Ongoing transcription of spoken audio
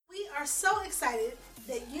are so excited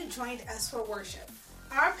that you joined us for worship.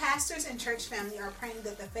 Our pastors and church family are praying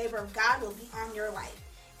that the favor of God will be on your life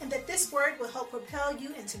and that this word will help propel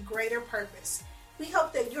you into greater purpose. We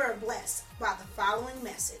hope that you are blessed by the following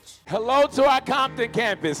message. Hello to our Compton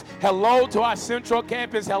campus. Hello to our Central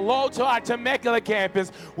campus. Hello to our Temecula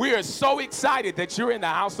campus. We are so excited that you're in the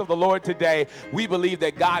house of the Lord today. We believe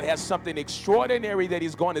that God has something extraordinary that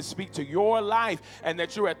he's going to speak to your life and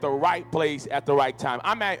that you're at the right place at the right time.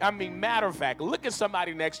 Matter of fact, look at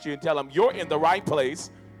somebody next to you and tell them you're in the right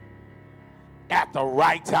place at the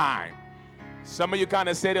right time. Some of you kind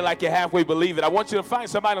of said it like you halfway believe it. I want you to find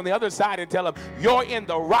somebody on the other side and tell them you're in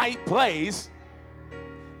the right place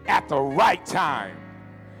at the right time.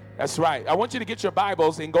 That's right. I want you to get your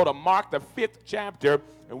Bibles and go to Mark, the 5th chapter,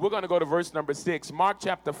 and we're going to go to verse number 6. Mark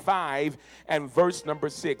chapter 5 and verse number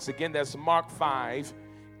 6. Again, that's Mark 5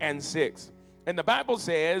 and 6. And the Bible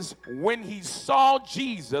says, when he saw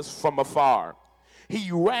Jesus from afar, he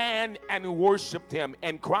ran and worshiped him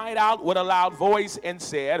and cried out with a loud voice and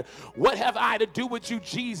said, "What have I to do with you,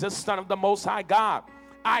 Jesus, Son of the Most High God?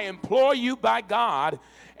 I implore you by God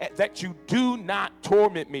that you do not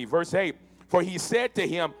torment me." Verse 8, for he said to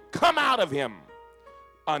him, "Come out of him,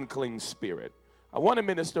 unclean spirit." I want to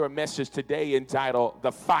minister a message today entitled,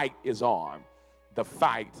 "The Fight is On." The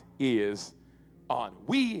fight is on.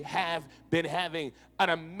 We have been having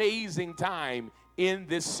an amazing time in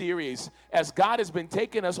this series as God has been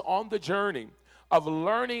taking us on the journey of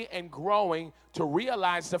learning and growing to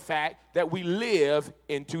realize the fact that we live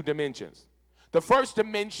in two dimensions. The first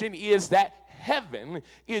dimension is that heaven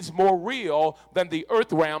is more real than the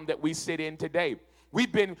earth realm that we sit in today.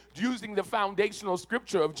 We've been using the foundational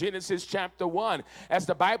scripture of Genesis chapter 1 as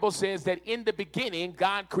the Bible says that in the beginning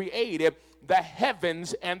God created the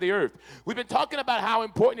heavens and the earth. We've been talking about how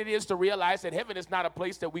important it is to realize that heaven is not a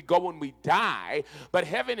place that we go when we die, but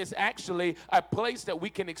heaven is actually a place that we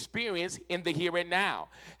can experience in the here and now.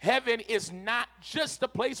 Heaven is not just a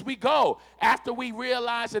place we go after we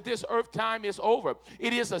realize that this earth time is over.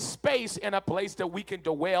 It is a space and a place that we can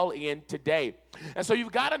dwell in today. And so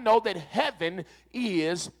you've got to know that heaven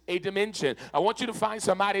is a dimension. I want you to find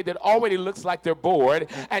somebody that already looks like they're bored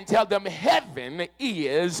and tell them heaven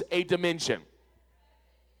is a dimension.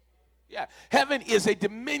 Yeah, heaven is a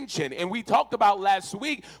dimension. And we talked about last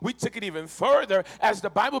week, we took it even further as the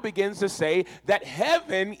Bible begins to say that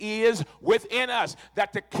heaven is within us,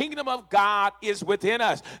 that the kingdom of God is within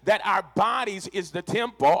us, that our bodies is the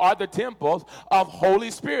temple, are the temples of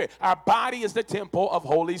Holy Spirit. Our body is the temple of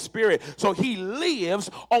Holy Spirit. So he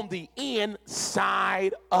lives on the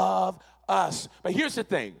inside of us. But here's the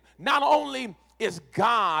thing, not only is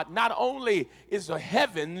the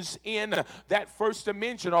heavens in that first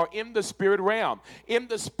dimension or in the spirit realm. In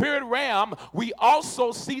the spirit realm, we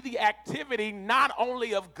also see the activity not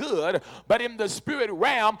only of good, but in the spirit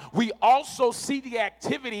realm, we also see the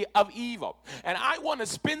activity of evil. And I want to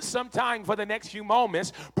spend some time for the next few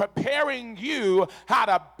moments preparing you how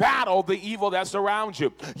to battle the evil that's around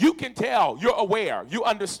you. You can tell, you're aware, you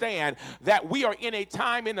understand that we are in a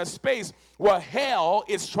time, in a space where hell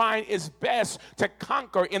is trying its best to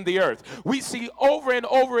conquer in the earth. We see over and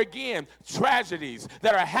over again tragedies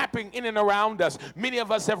that are happening in and around us. Many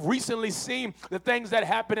of us have recently seen the things that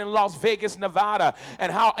happened in Las Vegas, Nevada,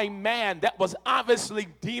 and how a man that was obviously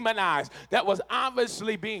demonized, that was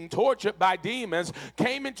obviously being tortured by demons,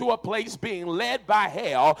 came into a place being led by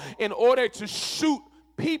hell in order to shoot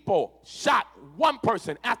people, shot one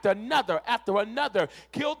person after another,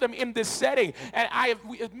 killed them in this setting. And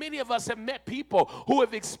many of us have met people who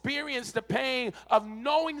have experienced the pain of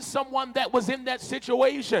knowing someone that was in that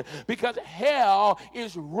situation, because hell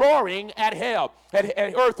is roaring at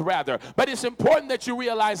earth rather. But it's important that you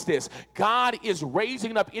realize this. God is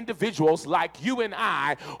raising up individuals like you and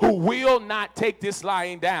I who will not take this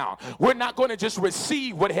lying down. We're not going to just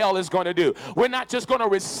receive what hell is going to do. We're not just going to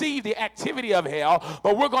receive the activity of hell,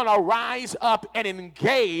 but we're going to rise up and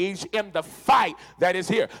engage in the fight that is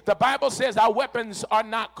here. The Bible says our weapons are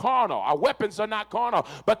not carnal. Our weapons are not carnal,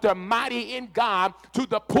 but they're mighty in God to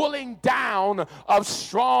the pulling down of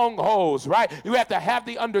strongholds, right? You have to have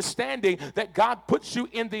the understanding that God puts you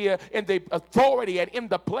in the authority and in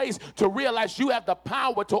the place to realize you have the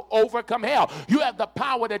power to overcome hell. You have the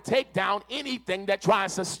power to take down anything that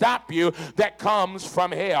tries to stop you that comes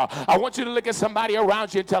from hell. I want you to look at somebody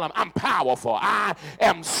around you and tell them, I'm powerful. I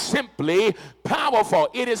am simply powerful.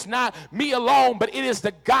 It is not me alone, but it is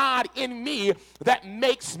the God in me that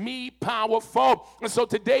makes me powerful. And so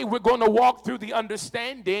today we're going to walk through the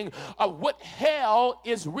understanding of what hell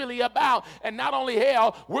is really about. And not only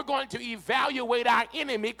hell, we're going to evaluate our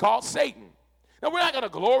enemy called Satan. Now, we're not going to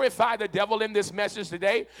glorify the devil in this message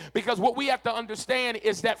today, because what we have to understand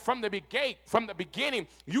is that from the beginning,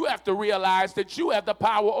 you have to realize that you have the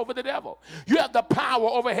power over the devil. You have the power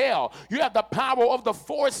over hell. You have the power of the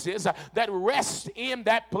forces that rest in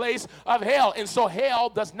that place of hell. And so hell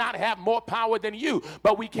does not have more power than you.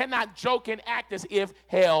 But we cannot joke and act as if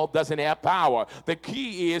hell doesn't have power. The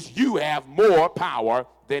key is you have more power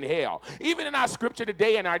than hell. Even in our scripture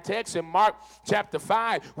today, in our text in Mark chapter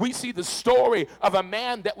 5, we see the story of a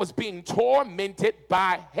man that was being tormented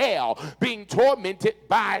by hell, being tormented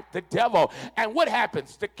by the devil. And what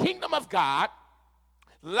happens? The kingdom of God,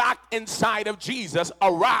 locked inside of Jesus,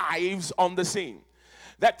 arrives on the scene.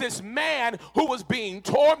 That this man who was being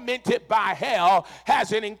tormented by hell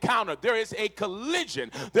has an encounter. There is a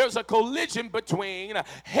collision. There's a collision between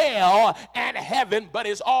hell and heaven, but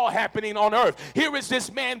it's all happening on earth. Here is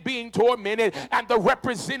this man being tormented, and the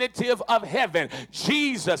representative of heaven,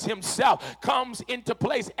 Jesus himself, comes into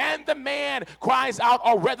place. And the man cries out,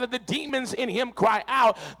 or rather the demons in him cry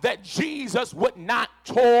out, that Jesus would not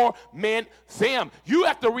torment them. You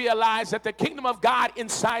have to realize that the kingdom of God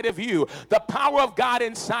inside of you, the power of God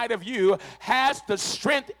inside of you, has the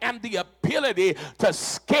strength and the ability to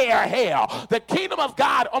scare hell. The kingdom of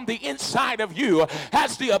God on the inside of you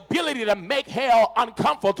has the ability to make hell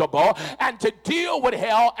uncomfortable and to deal with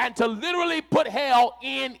hell and to literally put hell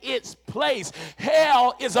in its place.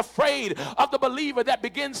 Hell is afraid of the believer that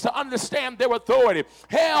begins to understand their authority.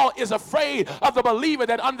 Hell is afraid of the believer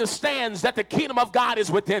that understands that the kingdom of God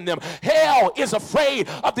is within them. Hell is afraid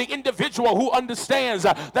of the individual who understands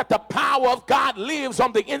that the power of God lives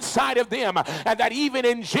on the inside of them, and that even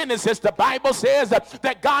in Genesis the Bible says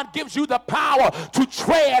that God gives you the power to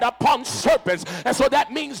tread upon serpents. And so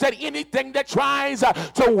that means that anything that tries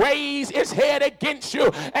to raise its head against you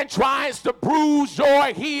and tries to bruise your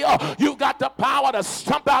heel, you got the power to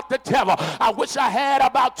stomp out the devil. I wish I had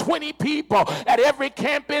about 20 people at every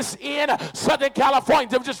campus in Southern California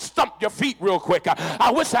that would just stomp your feet real quick.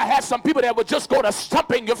 I wish I had some people that would just go to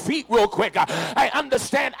stumping your feet real quick. I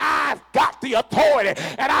understand I've got the authority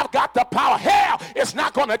and I've got the power. Hell is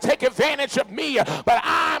not going to take advantage of me, but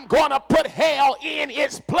I'm going to put hell in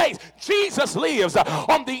its place. Jesus lives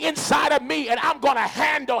on the inside of me, and I'm going to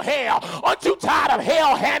handle hell. Aren't you tired of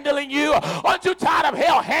hell handling you? Aren't you tired of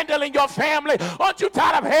hell handling your family? Aren't you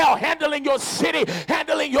tired of hell handling your city,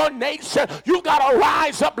 handling your nation? You got to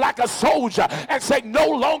rise up like a soldier and say, no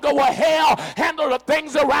longer will hell handle the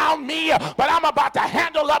things around me, but I'm about to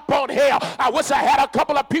handle up on hell. I wish I had a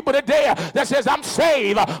couple of people today that says, I'm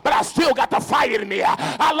saved, but I still got the fight in me.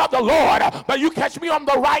 I love the Lord, but you catch me on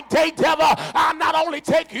the right day, devil, I'll not only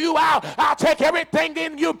take you out, I'll take everything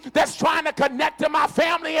in you that's trying to connect to my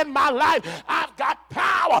family and my life. I've got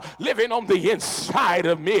power living on the inside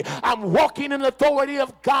of me. I'm walking in the authority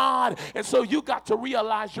of God. And so you got to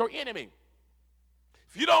realize your enemy.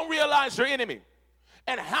 If you don't realize your enemy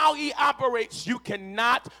and how he operates, you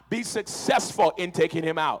cannot be successful in taking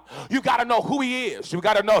him out. You got to know who he is. You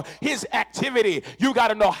got to know his activity. You got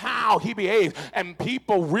to know how he behaves. And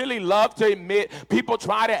people really love to admit, people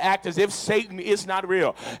try to act as if Satan is not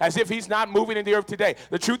real, as if he's not moving in the earth today.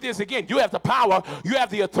 The truth is, again, you have the power, you have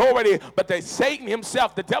the authority, but Satan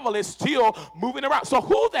himself, the devil, is still moving around. So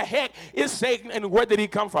who the heck is Satan, and where did he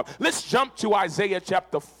come from? Let's jump to Isaiah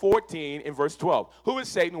chapter 14 in verse 12. Who is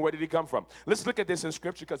Satan? Where did he come from? Let's look at this in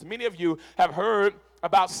Scripture, because many of you have heard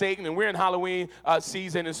about Satan, and we're in Halloween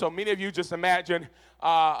season, and so many of you just imagine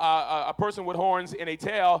a person with horns and a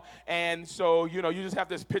tail, and so you just have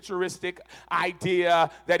this picturestic idea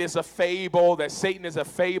that it's a fable, that Satan is a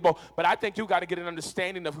fable. But I think you got to get an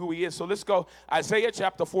understanding of who he is. So let's go Isaiah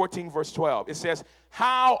chapter 14 verse 12. It says,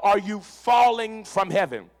 how are you falling from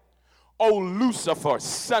heaven, O Lucifer,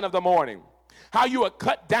 son of the morning? How you are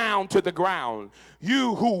cut down to the ground,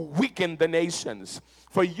 you who weaken the nations.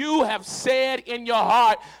 For you have said in your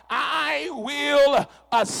heart, I will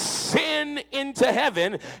ascend into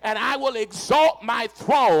heaven, and I will exalt my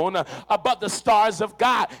throne above the stars of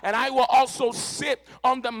God. And I will also sit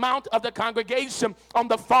on the mount of the congregation on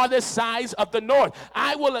the farthest sides of the north.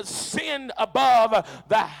 I will ascend above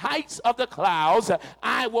the heights of the clouds.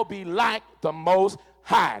 I will be like the Most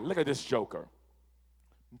High. Look at this joker.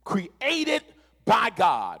 Created by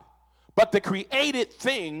God, but the created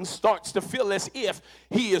thing starts to feel as if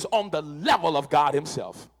he is on the level of God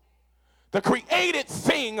himself. The created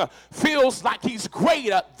thing feels like he's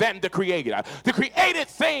greater than the creator. The created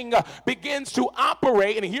thing begins to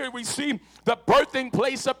operate, and here we see the birthing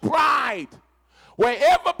place of pride.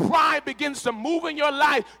 Wherever pride begins to move in your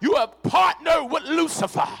life, you are partnered with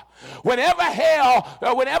Lucifer. Whenever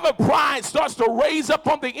whenever pride starts to raise up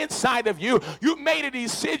on the inside of you, you made a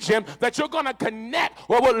decision that you're going to connect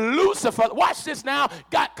with Lucifer. Watch this now.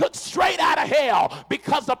 Got cooked straight out of hell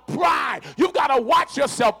because of pride. You've got to watch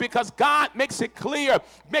yourself, because God makes it clear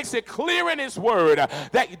in his word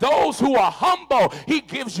that those who are humble, he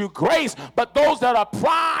gives you grace, but those that are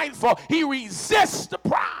prideful, he resists the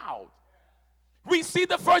proud. We see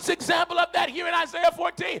the first example of that here in Isaiah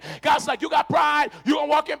 14. God's like, you got pride. You're going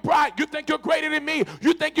to walk in pride. You think you're greater than me.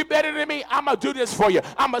 You think you're better than me. I'm going to do this for you.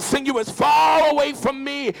 I'm going to send you as far away from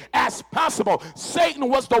me as possible. Satan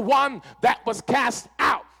was the one that was cast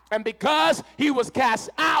out. And because he was cast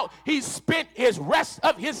out, he spent his rest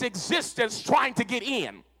of his existence trying to get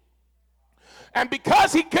in. And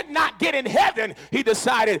because he could not get in heaven, he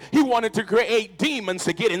decided he wanted to create demons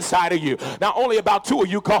to get inside of you. Now, only about 2 of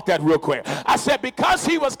you caught that real quick. I said because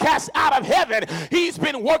he was cast out of heaven, he's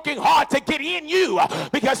been working hard to get in you.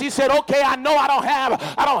 Because he said, okay, I know I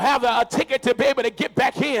don't have a ticket to be able to get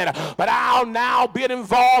back in, but I'll now be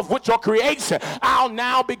involved with your creation. I'll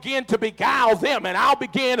now begin to beguile them, and I'll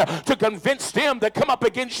begin to convince them to come up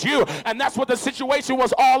against you. And that's what the situation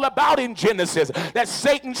was all about in Genesis. That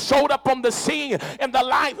Satan showed up on the scene in the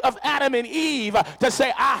life of Adam and Eve to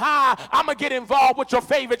say, aha, I'm going to get involved with your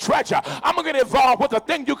favorite treasure. I'm going to get involved with the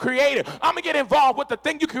thing you created. I'm going to get involved with the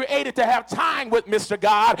thing you created to have time with, Mr.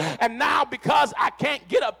 God. And now because I can't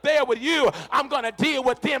get up there with you, I'm going to deal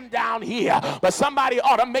with them down here. But somebody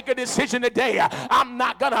ought to make a decision today. I'm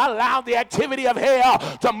not going to allow the activity of hell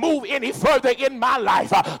to move any further in my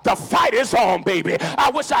life. The fight is on, baby.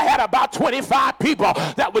 I wish I had about 25 people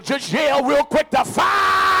that would just yell real quick, the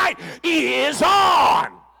fight is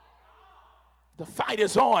on. The fight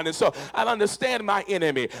is on. And so I understand my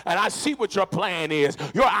enemy, and I see what your plan is.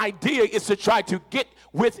 Your idea is to try to get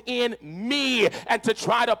within me and to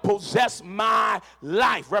try to possess my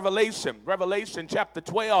life. Revelation chapter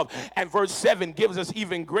 12 and verse 7 gives us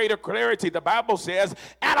even greater clarity. The Bible says,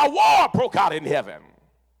 and a war broke out in heaven.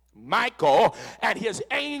 Michael and his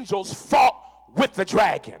angels fought with the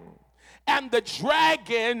dragon. And the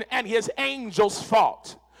dragon and his angels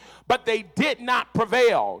fought. But they did not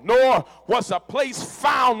prevail, nor was a place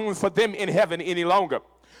found for them in heaven any longer.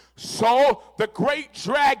 So the great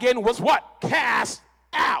dragon was what? Cast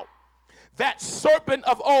out. That serpent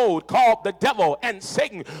of old called the devil and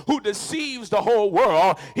Satan, who deceives the whole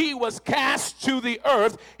world, he was cast to the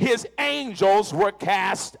earth. His angels were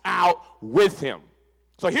cast out with him.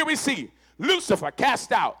 So here we see Lucifer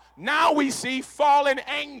cast out. Now we see fallen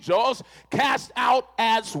angels cast out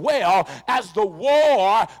as well as the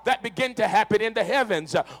war that began to happen in the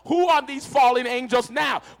heavens. Who are these fallen angels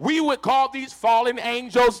now? We would call these fallen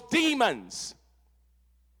angels demons.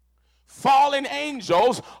 Fallen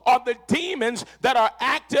angels are the demons that are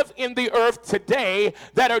active in the earth today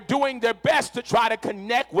that are doing their best to try to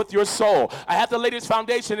connect with your soul. I have to lay this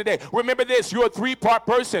foundation today. Remember this, you're a three-part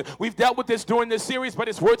person. We've dealt with this during this series, but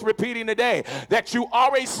it's worth repeating today. That you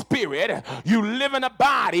are a spirit, you live in a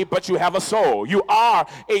body, but you have a soul. You are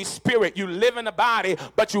a spirit, you live in a body,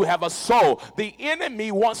 but you have a soul. The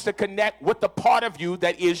enemy wants to connect with the part of you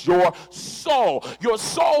that is your soul. Your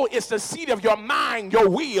soul is the seat of your mind, your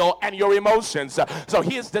will, and your emotions. So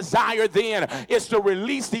his desire then is to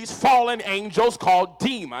release these fallen angels called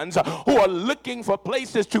demons who are looking for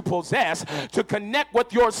places to possess, to connect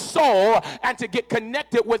with your soul, and to get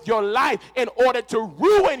connected with your life in order to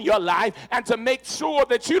ruin your life and to make sure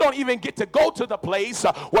that you don't even get to go to the place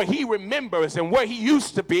where he remembers and where he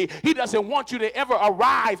used to be. He doesn't want you to ever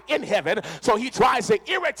arrive in heaven, so he tries to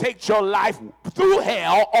irritate your life through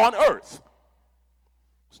hell on earth.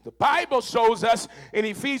 The Bible shows us in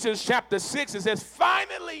Ephesians chapter 6, it says,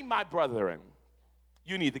 finally, my brethren,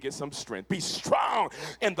 you need to get some strength. Be strong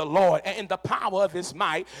in the Lord and in the power of his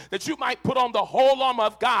might, that you might put on the whole armor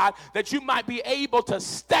of God, that you might be able to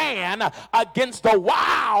stand against the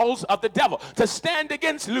wiles of the devil, to stand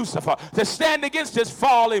against Lucifer, to stand against this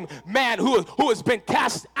fallen man who has been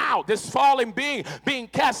cast out, this fallen being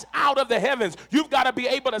cast out of the heavens. You've got to be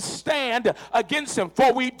able to stand against him.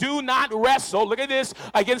 For we do not wrestle, look at this,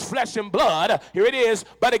 against flesh and blood, here it is,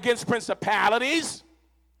 but against principalities,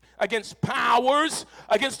 against powers,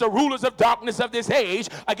 against the rulers of darkness of this age,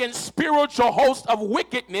 against spiritual hosts of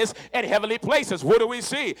wickedness in heavenly places. What do we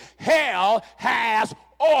see? Hell has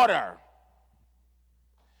order.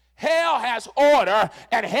 Hell has order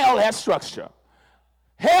and hell has structure.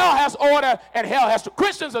 Hell has order and hell has structure.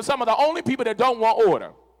 Christians are some of the only people that don't want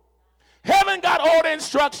order. Heaven got order and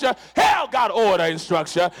structure. Hell got order and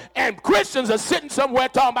structure. And Christians are sitting somewhere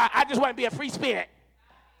talking about, I just want to be a free spirit.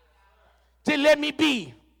 See, let me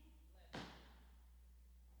be.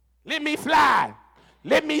 Let me fly.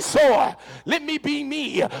 Let me soar. Let me be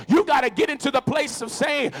me. You got to get into the place of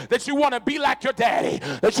saying that you want to be like your daddy,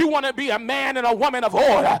 that you want to be a man and a woman of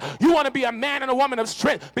order. You want to be a man and a woman of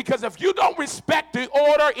strength, because if you don't respect the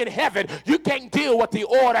order in heaven, you can't deal with the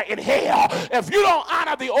order in hell. If you don't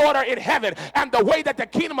honor the order in heaven and the way that the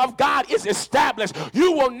kingdom of God is established,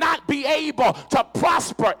 you will not be able to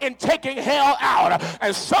prosper in taking hell out.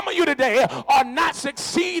 And some of you today are not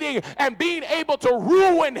succeeding and being able to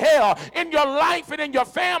ruin hell in your life and in your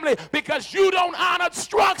family because you don't honor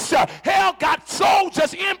structure. Hell got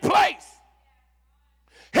soldiers in place.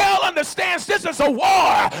 Hell understands this is a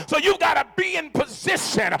war, so you got to be in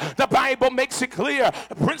position. The Bible makes it clear.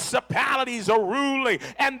 Principalities are ruling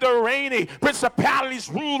and they're reigning. Principalities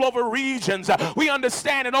rule over regions. We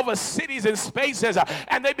understand it over cities and spaces,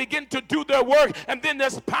 and they begin to do their work. And then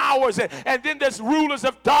there's powers, and then there's rulers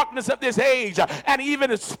of darkness of this age, and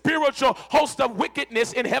even a spiritual host of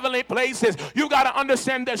wickedness in heavenly places. You got to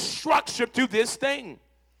understand the structure to this thing.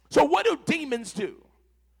 So what do demons do?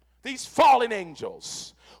 These fallen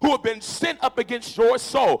angels who have been sent up against your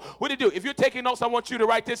soul. What do they do? If you're taking notes, I want you to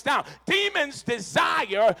write this down. Demons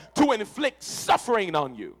desire to inflict suffering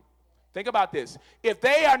on you. Think about this. If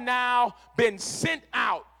they are now been sent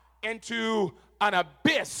out into an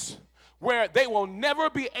abyss where they will never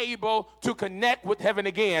be able to connect with heaven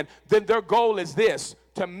again, then their goal is this: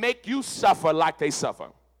 to make you suffer like they suffer.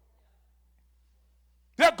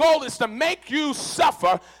 Their goal is to make you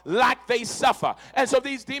suffer like they suffer. And so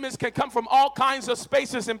these demons can come from all kinds of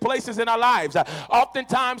spaces and places in our lives.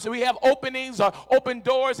 Oftentimes we have openings or open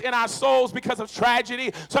doors in our souls because of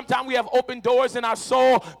tragedy. Sometimes we have open doors in our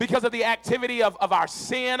soul because of the activity of our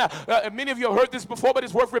sin. Many of you have heard this before, but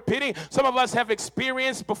it's worth repeating. Some of us have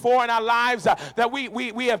experienced before in our lives that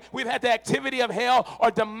we've had the activity of hell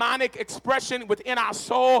or demonic expression within our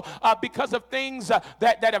soul because of things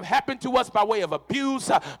that have happened to us by way of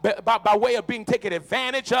abuse, by way of being taken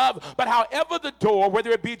advantage of. But however the door, whether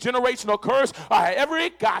it be generational curse or however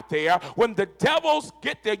it got there, when the devils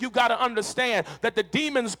get there, you got to understand that the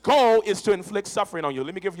demon's goal is to inflict suffering on you.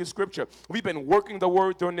 Let me give you scripture. We've been working the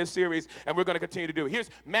word during this series, and we're going to continue to do it. Here's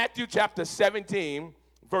Matthew chapter 17,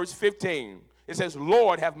 verse 15. It says,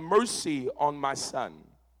 "Lord, have mercy on my son."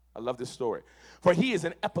 I love this story. "For he is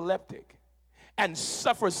an epileptic and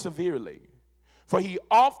suffers severely. For he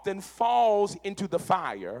often falls into the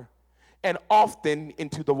fire and often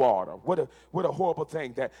into the water." What a horrible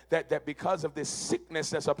thing that because of this sickness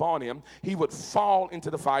that's upon him, he would fall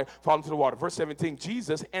into the fire, fall into the water. Verse 17,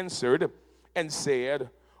 Jesus answered and said,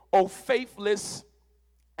 "O faithless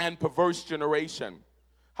and perverse generation,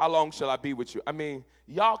 how long shall I be with you?" I mean,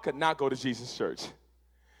 y'all could not go to Jesus' church.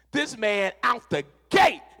 This man out the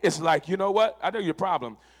gate is like, you know what? I know your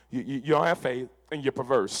problem. You don't have faith. And you're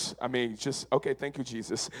perverse. I mean, just, okay, thank you,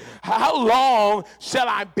 Jesus. "How long shall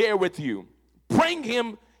I bear with you? Bring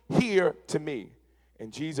him here to me."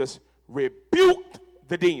 And Jesus rebuked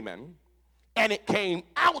the demon, and it came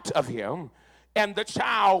out of him, and the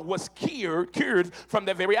child was cured from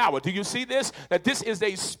that very hour. Do you see this? That this is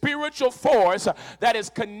a spiritual force that is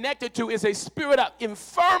connected to, is a spirit of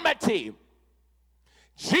infirmity.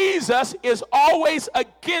 Jesus is always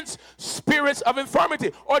against spirits of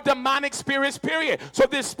infirmity or demonic spirits, period. So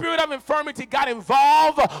this spirit of infirmity got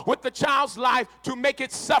involved with the child's life to make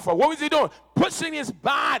it suffer. What was he doing? Pushing his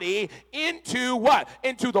body into what?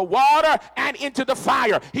 Into the water and into the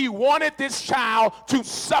fire. He wanted this child to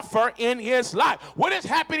suffer in his life. What is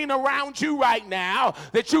happening around you right now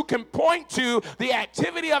that you can point to the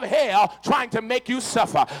activity of hell trying to make you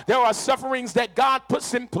suffer? There are sufferings that God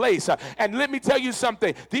puts in place. And let me tell you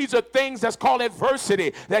something. These are things that's called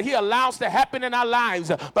adversity that he allows to happen in our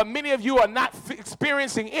lives. But many of you are not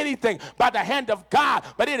experiencing anything by the hand of God,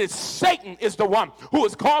 but it is Satan is the one who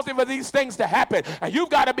is causing for these things to happen. And you've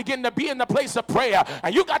got to begin to be in the place of prayer,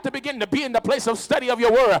 and you got to begin to be in the place of study of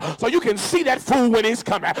your word, so you can see that fool when he's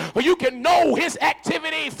coming, so you can know his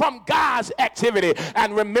activity from God's activity.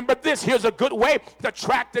 And remember this, here's a good way to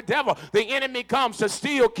track the devil. The enemy comes to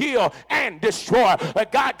steal, kill, and destroy,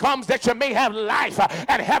 but God comes that you may have life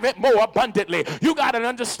and have it more abundantly. You got to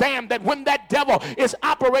understand that when that devil is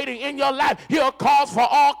operating in your life, he'll cause for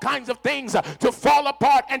all kinds of things to fall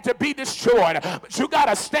apart and to be destroyed. But you got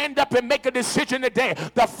to stand up and make a decision today.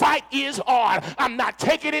 The fight is on. I'm not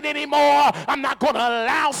taking it anymore. I'm not going to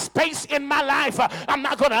allow space in my life. I'm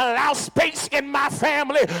not going to allow space in my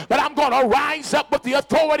family, but I'm going to rise up with the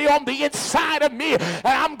authority on the inside of me, and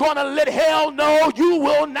I'm going to let hell know you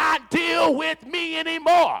will not deal with me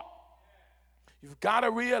anymore. You've got to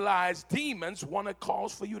realize demons want to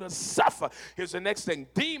cause for you to suffer. Here's the next thing.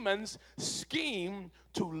 Demons scheme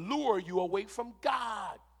to lure you away from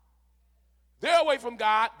God. They're away from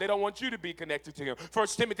God. They don't want you to be connected to him. 1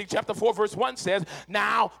 Timothy chapter 4, verse 1 says,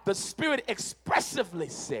 now the Spirit expressively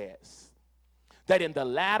says that in the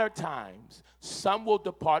latter times some will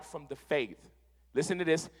depart from the faith. Listen to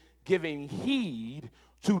this. Giving heed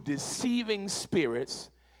to deceiving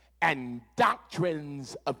spirits and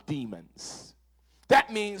doctrines of demons.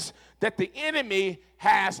 That means that the enemy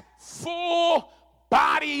has full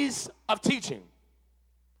bodies of teaching.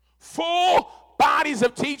 Full bodies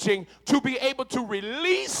of teaching to be able to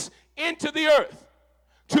release into the earth,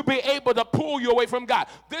 to be able to pull you away from God.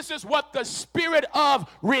 This is what the spirit of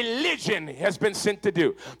religion has been sent to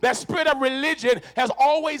do. That spirit of religion has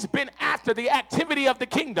always been after the activity of the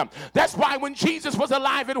kingdom. That's why when Jesus was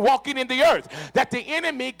alive and walking in the earth, that the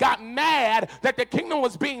enemy got mad that the kingdom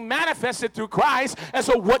was being manifested through Christ. And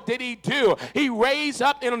so what did he do? He raised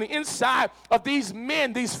up on the inside of these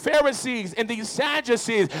men, these Pharisees and these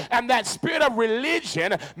Sadducees, and that spirit of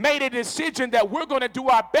religion made a decision that we're going to do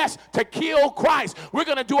our best to kill Christ. We're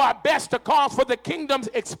going to do our best to cause for the kingdom's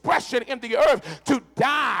expression in the earth to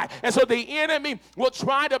die. And so the enemy will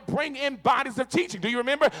try to bring in bodies of teaching. Do you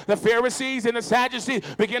remember the Pharisees and the Sadducees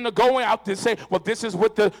begin to go out to say, well, this is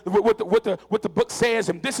what the book says,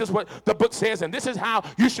 and this is what the book says, and this is how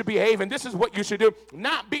you should behave, and this is what you should do,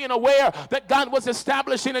 not being aware that God was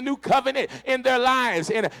establishing a new covenant in their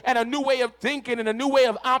lives and a new way of thinking and a new way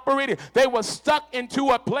of operating. They were stuck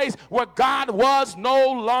into a place where God was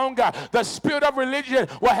no longer. The spirit of religion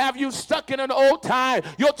will have you stuck in an old time.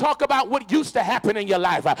 You'll talk about what used to happen in your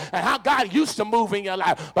life and how God used to move in your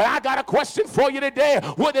life. But I got a question for you today.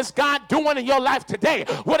 What is God doing in your life today?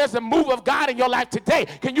 What is the move of God in your life today?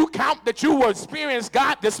 Can you count that you will experience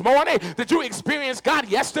God this morning? Did you experience God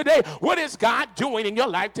yesterday? What is God doing in your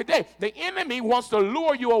life today? The enemy wants to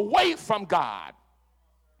lure you away from God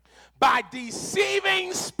by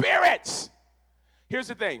deceiving spirits. Here's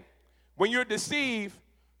the thing. When you're deceived,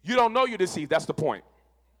 you don't know you're deceived. That's the point.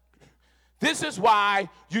 This is why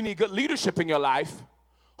you need good leadership in your life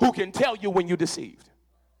who can tell you when you're deceived.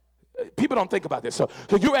 People don't think about this. So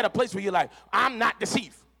you're at a place where you're like, I'm not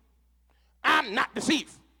deceived. I'm not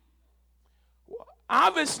deceived.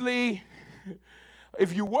 Obviously,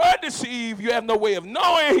 if you were deceived, you have no way of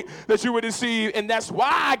knowing that you were deceived. And that's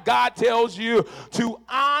why God tells you to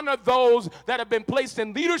honor those that have been placed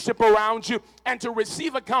in leadership around you and to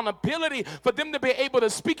receive accountability for them to be able to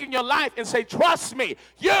speak in your life and say, trust me,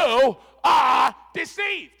 you are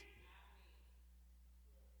deceived.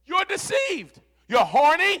 You're deceived. You're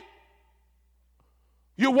horny.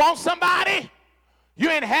 You want somebody. You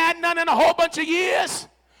ain't had none in a whole bunch of years.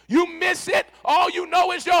 You miss it. All you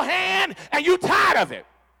know is your hand, and you tired of it.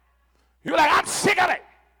 You're like, I'm sick of it.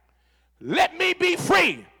 Let me be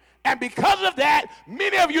free. And because of that,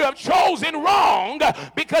 many of you have chosen wrong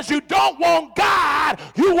because you don't want God.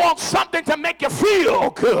 You want something to make you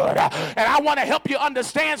feel good. And I want to help you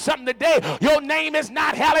understand something today. Your name is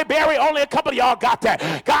not Halle Berry. Only a couple of y'all got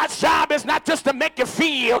that. God's job is not just to make you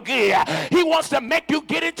feel good. He wants to make you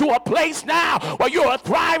get into a place now where you're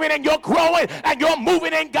thriving and you're growing and you're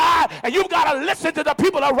moving in God. And you've got to listen to the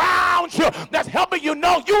people around you that's helping you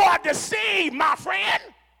know you are deceived, my friend.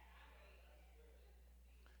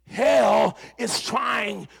 Hell is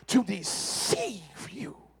trying to deceive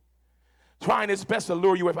you, trying its best to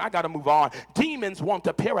lure you away. I got to move on. Demons want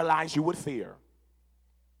to paralyze you with fear.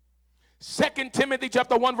 2 Timothy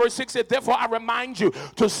chapter 1 verse 6 said, therefore I remind you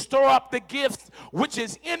to stir up the gift which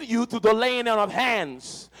is in you through the laying on of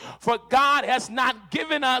hands. For God has not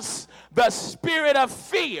given us the spirit of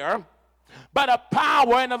fear, but of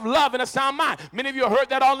power and of love and a sound mind. Many of you heard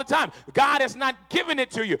that all the time. God has not given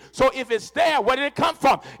it to you. So if it's there, where did it come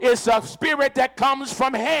from? It's a spirit that comes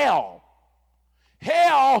from hell.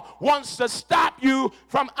 Hell wants to stop you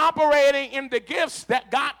from operating in the gifts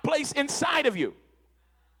that God placed inside of you.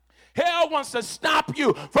 Hell wants to stop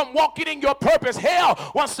you from walking in your purpose.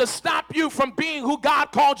 Hell wants to stop you from being who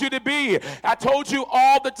God called you to be. I told you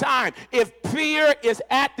all the time, if fear is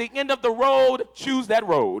at the end of the road, choose that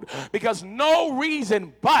road. Because no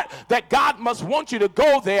reason but that God must want you to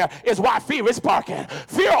go there is why fear is barking.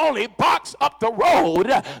 Fear only barks up the road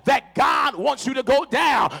that God wants you to go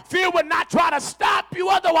down. Fear would not try to stop you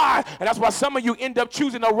otherwise. And that's why some of you end up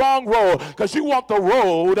choosing the wrong road, because you want the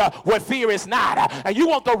road where fear is not. And you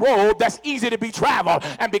want the road road that's easy to be traveled.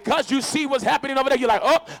 And because you see what's happening over there, you're like,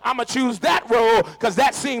 oh, I'm going to choose that road because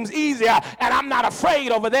that seems easier, and I'm not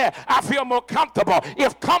afraid over there. I feel more comfortable.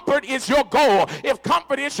 If comfort is your goal, if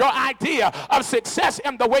comfort is your idea of success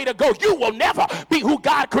and the way to go, you will never be who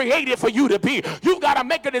God created for you to be. You've got to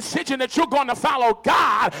make a decision that you're going to follow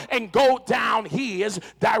God and go down his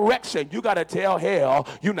direction. You got to tell hell,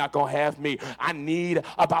 you're not going to have me. I need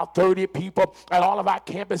about 30 people at all of our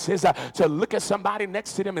campuses to look at somebody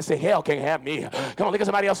next to them and say, hell can't have me. Come on, look at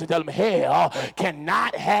somebody else and tell them, hell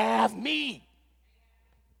cannot have me.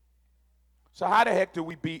 So how the heck do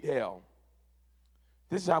we beat hell?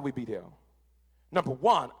 This is how we beat hell. Number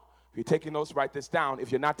one, if you're taking notes, write this down.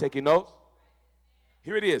 If you're not taking notes,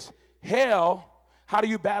 here it is. Hell, how do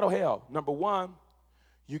you battle hell? Number one,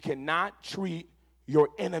 you cannot treat your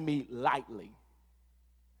enemy lightly.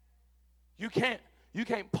 You can't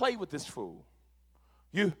play with this fool.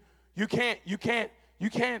 You can't,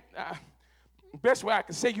 best way I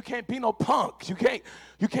can say, you can't be no punks. You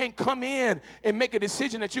can't come in and make a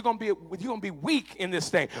decision that you're gonna be weak in this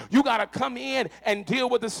thing. You gotta come in and deal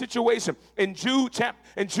with the situation. In Jude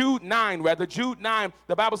 9,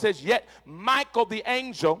 the Bible says, yet Michael the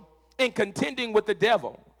angel, in contending with the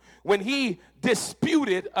devil, when he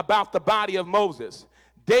disputed about the body of Moses,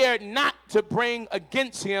 dared not to bring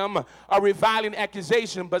against him a reviling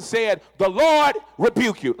accusation, but said, the Lord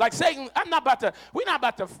rebuke you. Like Satan, we're not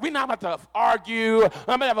about to argue.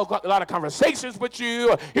 I'm going to have a lot of conversations with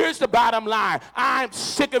you. Here's the bottom line. I'm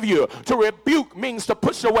sick of you. To rebuke means to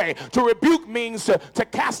push away. To rebuke means to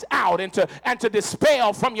cast out and to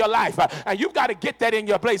dispel from your life. And you've got to get that in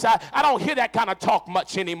your place. I don't hear that kind of talk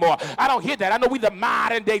much anymore. I don't hear that. I know we're the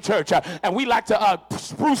modern day church and we like to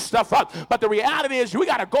spruce stuff up. But the reality is we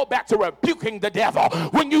got to go back to rebuking the devil.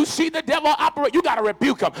 When you see the devil operate, you got to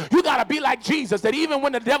rebuke him. You got to be like Jesus, that even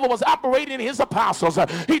when the devil was operating his apostles,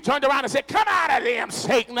 he turned around and said, come out of them,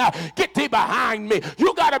 Satan. Get thee behind me.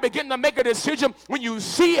 You got to begin to make a decision. When you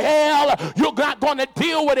see hell, you're not going to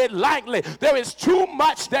deal with it lightly. There is too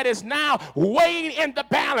much that is now weighing in the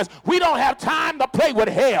balance. We don't have time to play with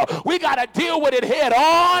hell. We got to deal with it head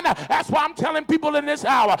on. That's why I'm telling people in this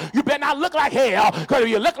hour, you better not look like hell, because if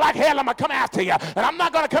you look like hell, I'm going to come after you. And I'm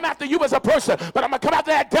not going to come after you as a person, but I'm going to come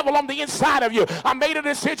after that devil on the inside of you. I made a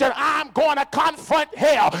decision. I'm going to confront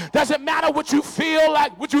hell. Doesn't matter what you feel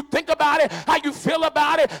like, what you think about it, how you feel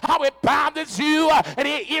about it, how it bothers you, and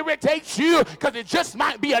it irritates you, because it just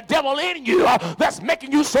might be a devil in you that's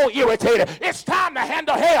making you so irritated. It's time to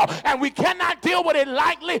handle hell, and we cannot deal with it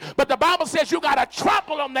lightly, but the Bible says you got to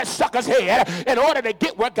trample on that sucker's head in order to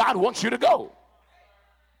get where God wants you to go.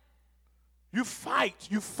 You fight.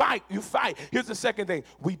 Here's the second thing.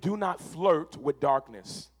 We do not flirt with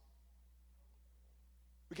darkness.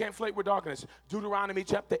 We can't flirt with darkness. Deuteronomy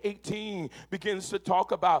chapter 18 begins to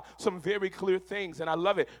talk about some very clear things, and I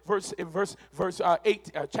love it.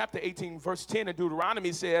 Chapter 18, verse 10 of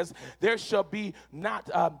Deuteronomy says, there shall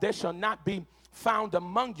not be found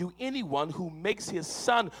among you anyone who makes his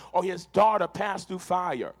son or his daughter pass through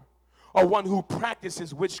fire, or one who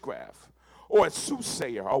practices witchcraft, or a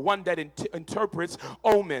soothsayer, or one that interprets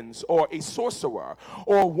omens, or a sorcerer,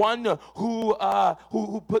 or one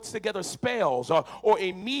who puts together spells, or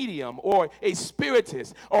a medium, or a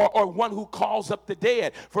spiritist, or one who calls up the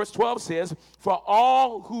dead. Verse 12 says, for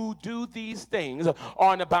all who do these things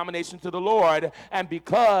are an abomination to the Lord, and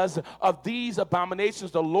because of these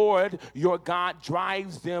abominations, the Lord your God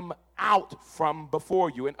drives them out from before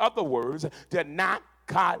you. In other words, do not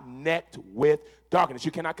connect with darkness.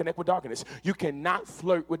 You cannot connect with darkness. You cannot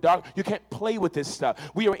flirt with darkness. You can't play with this stuff.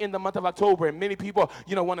 We are in the month of October, and many people,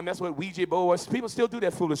 want to mess with Ouija boards. People still do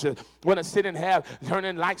that foolishness. Want to sit and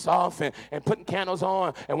turning lights off and putting candles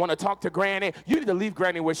on and want to talk to Granny. You need to leave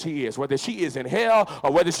Granny where she is, whether she is in hell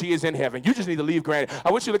or whether she is in heaven. You just need to leave Granny.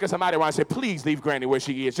 I wish you look at somebody around and say, please leave Granny where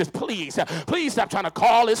she is. Just please stop trying to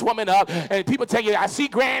call this woman up. And people tell you, I see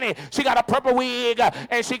Granny. She got a purple wig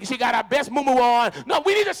and she got her best moo-moo on. No,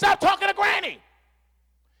 we need to stop talking to Granny.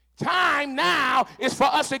 Time now is for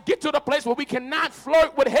us to get to the place where we cannot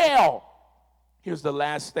flirt with hell. Here's the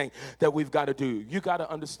last thing that we've got to do. You got to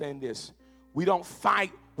understand this. We don't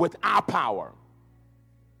fight with our power,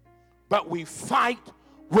 but we fight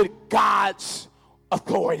with God's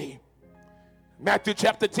authority. Matthew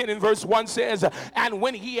chapter 10 and verse 1 says, and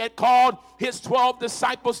when he had called his 12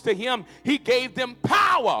 disciples to him, he gave them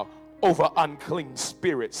power over unclean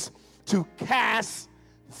spirits to cast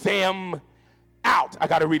them out. I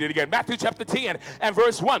got to read it again. Matthew chapter 10 and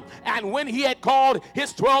verse 1. And when he had called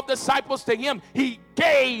his 12 disciples to him, he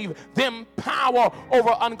gave them power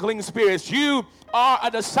over unclean spirits. You are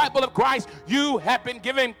a disciple of Christ. You have been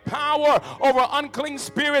given power over unclean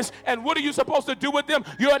spirits. And what are you supposed to do with them?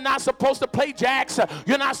 You're not supposed to play jacks.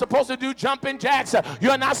 You're not supposed to do jumping jacks.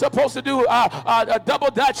 You're not supposed to do a double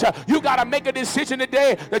dutch. You got to make a decision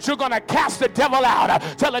today that you're going to cast the devil out.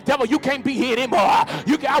 Tell the devil you can't be here anymore.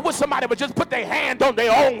 I wish somebody would just put their hand on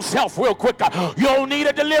their own self real quick. You don't need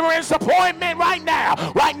a deliverance appointment right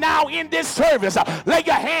now. Right now in this service, lay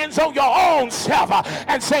your hands on your own self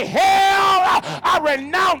and say, hell, I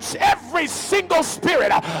renounce every single spirit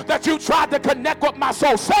that you tried to connect with my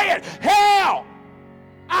soul. Say it. Hell,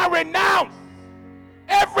 I renounce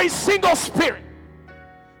every single spirit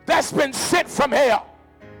that's been sent from hell.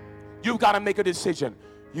 You've got to make a decision.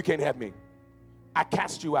 You can't have me. I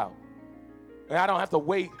cast you out. And I don't have to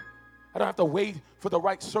wait. I don't have to wait for the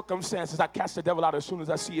right circumstances. I cast the devil out as soon as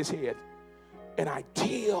I see his head. And I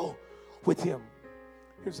deal with him.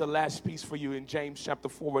 Here's the last piece for you in James chapter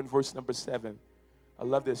 4 and verse number 7. I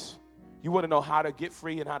love this. You want to know how to get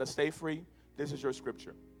free and how to stay free? This is your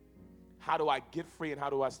scripture. How do I get free and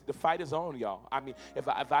how do I? The fight is on, y'all. I mean,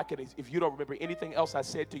 if you don't remember anything else I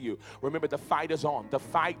said to you, remember the fight is on. The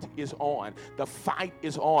fight is on. The fight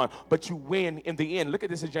is on. But you win in the end. Look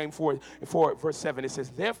at this in James 4 verse 7. It says,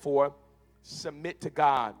 therefore, submit to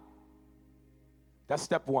God. That's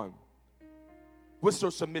step one. What's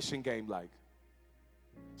your submission game like?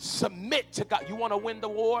 Submit to God. You want to win the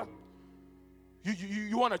war?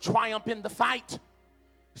 You want to triumph in the fight?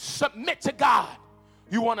 Submit to God.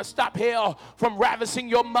 You want to stop hell from ravishing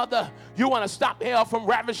your mother. You want to stop hell from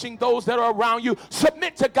ravishing those that are around you.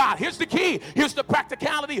 Submit to God. Here's the key. Here's the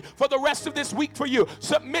practicality for the rest of this week for you.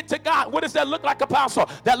 Submit to God. What does that look like, Apostle?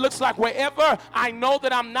 That looks like wherever I know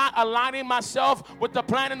that I'm not aligning myself with the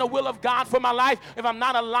plan and the will of God for my life, if I'm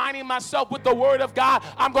not aligning myself with the word of God,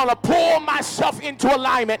 I'm going to pull myself into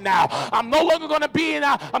alignment now. I'm no longer going to be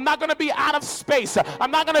I'm not going to be out of space.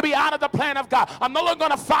 I'm not going to be out of the plan of God. I'm no longer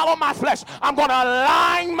going to follow my flesh. I'm going to align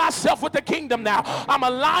myself with the kingdom now. I'm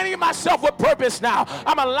aligning myself with purpose now.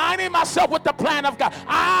 I'm aligning myself with the plan of God.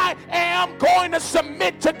 I am going to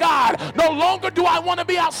submit to God. No longer do I want to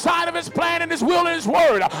be outside of his plan and his will and his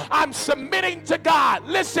word. I'm submitting to God.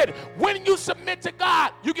 Listen, when you submit to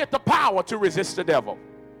God, you get the power to resist the devil.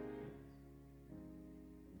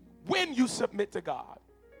 When you submit to God,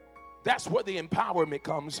 that's where the empowerment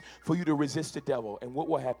comes for you to resist the devil. And what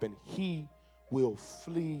will happen? He will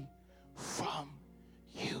flee from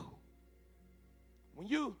you. When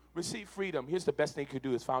you receive freedom, here's the best thing you could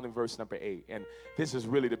do is found in verse number 8. And this is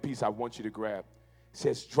really the piece I want you to grab. It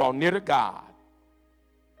says, draw near to God.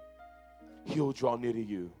 He'll draw near to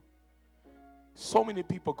you. So many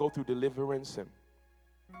people go through deliverance and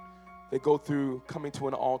they go through coming to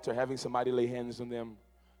an altar, having somebody lay hands on them.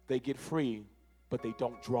 They get free, but they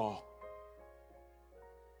don't draw.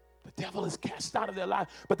 The devil is cast out of their life,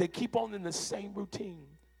 but they keep on in the same routine.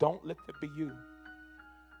 Don't let that be you.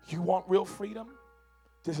 You want real freedom?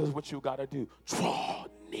 This is what you got to do. Draw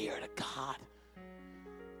near to God.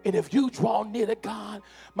 And if you draw near to God,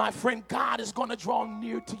 my friend, God is going to draw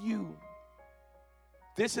near to you.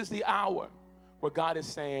 This is the hour where God is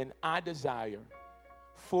saying, I desire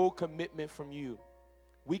full commitment from you.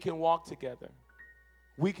 We can walk together.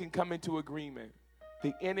 We can come into agreement.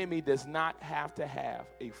 The enemy does not have to have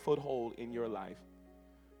a foothold in your life.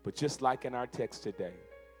 But just like in our text today,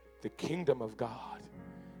 the kingdom of God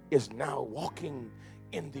is now walking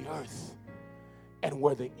in the earth. And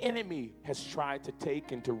where the enemy has tried to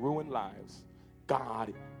take and to ruin lives,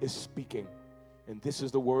 God is speaking. And this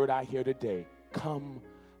is the word I hear today. Come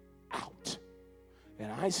out.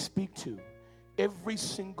 And I speak to every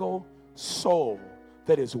single soul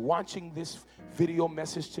that is watching this video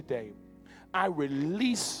message today. I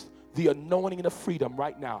release the anointing of freedom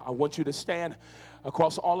right now. I want you to stand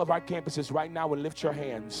across all of our campuses right now and lift your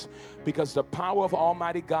hands, because the power of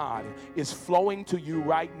Almighty God is flowing to you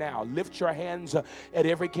right now. Lift your hands at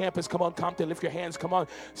every campus. Come on, Compton, lift your hands. Come on,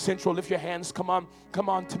 Central, lift your hands. Come on,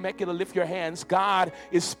 Temecula, lift your hands. God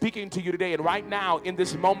is speaking to you today, and right now in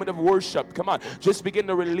this moment of worship, come on, just begin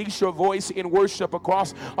to release your voice in worship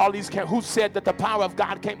across all these campuses. Who said that the power of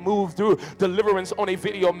God can't move through deliverance on a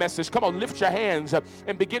video message? Come on, lift your hands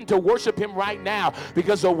and begin to worship him right now,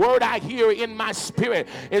 because the word I hear in my spirit Spirit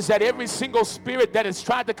is that every single spirit that has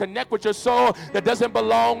tried to connect with your soul that doesn't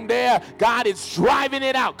belong there, God is driving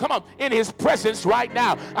it out. Come on, in his presence right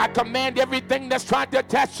now. I command everything that's trying to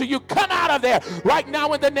attach to you, come out of there right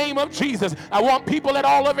now in the name of Jesus. I want people at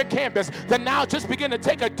all over campus to now just begin to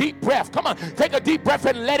take a deep breath. Come on, take a deep breath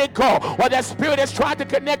and let it go. Or that spirit that's trying to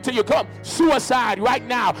connect to you. Come on, suicide right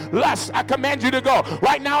now. Lust, I command you to go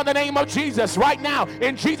right now in the name of Jesus. Right now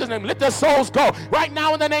in Jesus' name, let the souls go. Right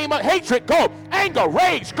now in the name of hatred, go. Anger,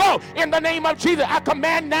 rage, go in the name of Jesus. I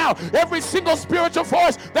command now every single spiritual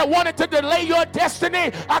force that wanted to delay your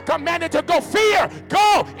destiny, I command it to go. Fear,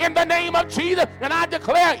 go in the name of Jesus. And I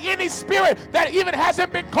declare any spirit that even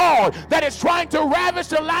hasn't been called, that is trying to ravage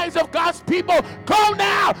the lives of God's people, go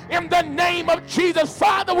now in the name of Jesus.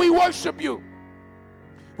 Father, we worship you.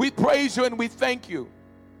 We praise you and we thank you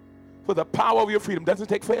for the power of your freedom. Doesn't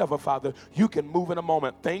take forever, Father. You can move in a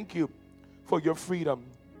moment. Thank you for your freedom.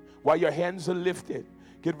 While your hands are lifted,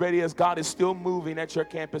 get ready as God is still moving at your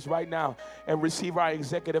campus right now, and receive our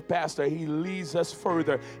executive pastor. He leads us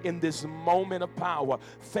further in this moment of power.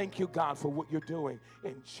 Thank you, God, for what you're doing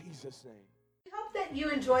in Jesus' name. We hope that you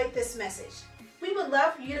enjoyed this message. We would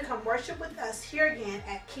love for you to come worship with us here again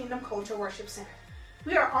at Kingdom Culture Worship Center.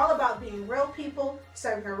 We are all about being real people,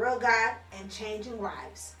 serving a real God, and changing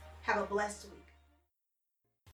lives. Have a blessed week.